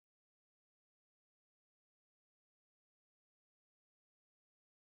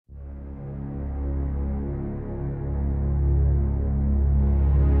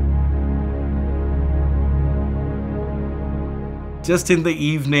just in the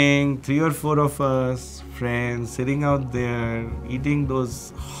evening, 3 or 4 of us, friends, sitting out there, eating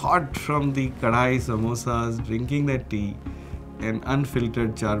those hot from the kadai samosas, drinking that tea, and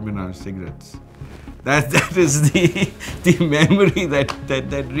unfiltered Charminar cigarettes. That is the memory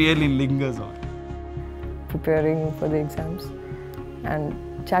that really lingers on. Preparing for the exams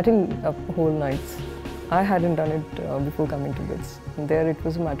and chatting up whole nights. I hadn't done it before coming to BITS. There it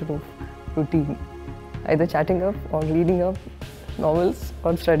was a matter of routine, either chatting up or reading up novels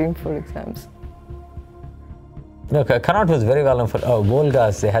or studying for exams. No, Connaught was very well known for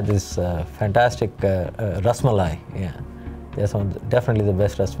Volgas. They had this fantastic rasmalai. Yeah, they're definitely the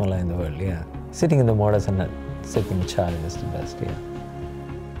best rasmalai in the world. Yeah, sitting in the mortars and sipping chai is the best. Yeah.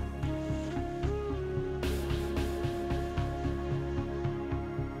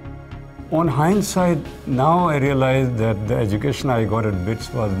 On hindsight, now I realize that the education I got at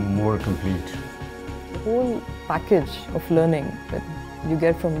BITS was more complete. The whole package of learning that you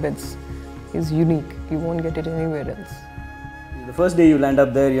get from BITS is unique. You won't get it anywhere else. The first day you land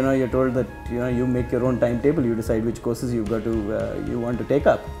up there, you're told that you make your own timetable. You decide which courses you want to take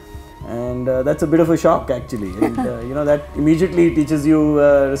up, and that's a bit of a shock actually. And that immediately teaches you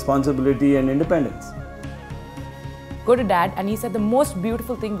responsibility and independence. Go to Dad, and he said the most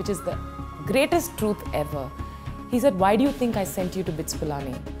beautiful thing, which is the greatest truth ever. He said, "Why do you think I sent you to BITS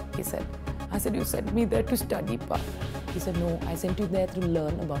Pilani?" He said. I said, "You sent me there to study, Pa." He said, "No, I sent you there to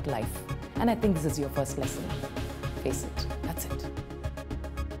learn about life. And I think this is your first lesson. Face it, that's it."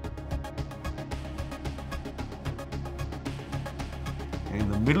 In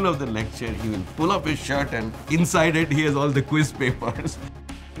the middle of the lecture, he will pull up his shirt and inside it he has all the quiz papers.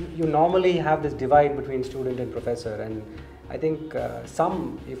 You normally have this divide between student and professor, and I think some,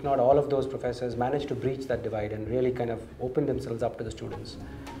 if not all of those professors manage to breach that divide and really kind of open themselves up to the students.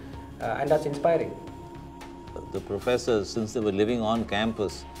 And that's inspiring. The professors, since they were living on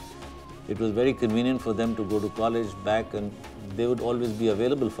campus, it was very convenient for them to go to college back, and they would always be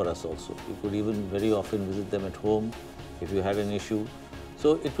available for us also. We could even very often visit them at home if you had an issue.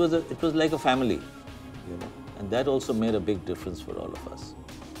 So it was like a family, and that also made a big difference for all of us.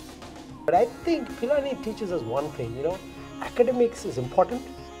 But I think Pilani teaches us one thing, academics is important,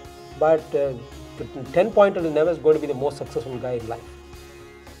 but the 10-pointer is never going to be the most successful guy in life.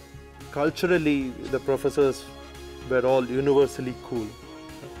 Culturally, the professors were all universally cool,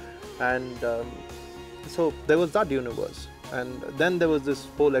 and so there was that universe, and then there was this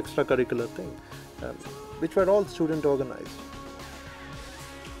whole extracurricular thing, which were all student organized.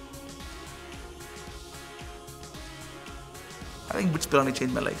 I think BITS Pilani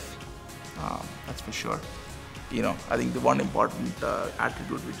changed my life, that's for sure. I think the one important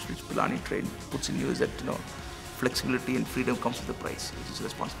attribute which Pilani train puts in you is that flexibility and freedom comes with the price, which is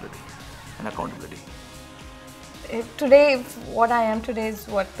responsibility and accountability. Today, what I am today is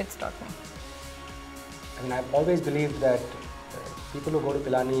what BITS taught me. I mean, I've always believed that people who go to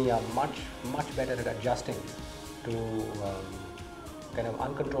Pilani are much better at adjusting to kind of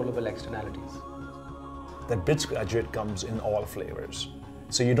uncontrollable externalities. That BITS graduate comes in all flavors.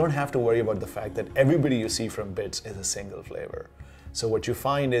 So you don't have to worry about the fact that everybody you see from BITS is a single flavor. So what you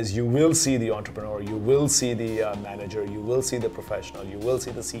find is you will see the entrepreneur, you will see the manager, you will see the professional, you will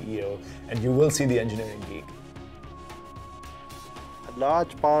see the CEO, and you will see the engineering geek. A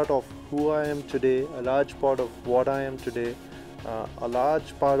large part of who I am today, a large part of what I am today, a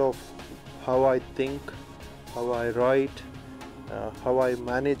large part of how I think, how I write, how I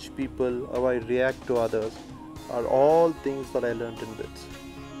manage people, how I react to others, are all things that I learned in BITS.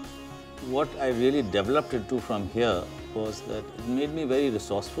 What I really developed into from here was that it made me very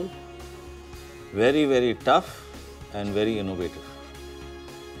resourceful, very, very tough, and very innovative.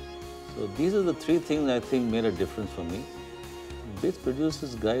 So these are the 3 things I think made a difference for me. BITS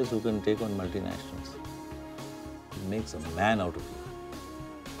produces guys who can take on multinationals. It makes a man out of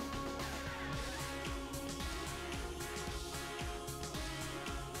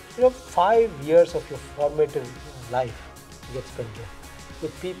you. 5 years of your formative life get spent there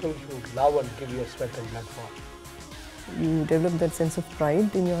with people who love and give you a sweat and blood for. You develop that sense of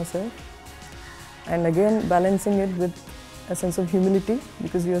pride in yourself, and again balancing it with a sense of humility,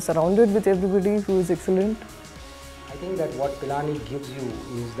 because you are surrounded with everybody who is excellent. I think that what Pilani gives you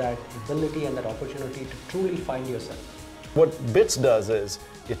is that ability and that opportunity to truly find yourself. What BITS does is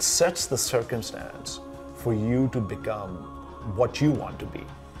it sets the circumstance for you to become what you want to be.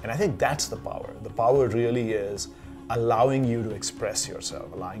 And I think that's the power. The power really is allowing you to express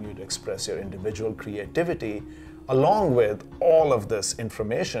yourself, allowing you to express your individual creativity, along with all of this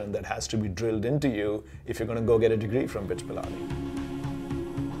information that has to be drilled into you if you're going to go get a degree from BITS Pilani.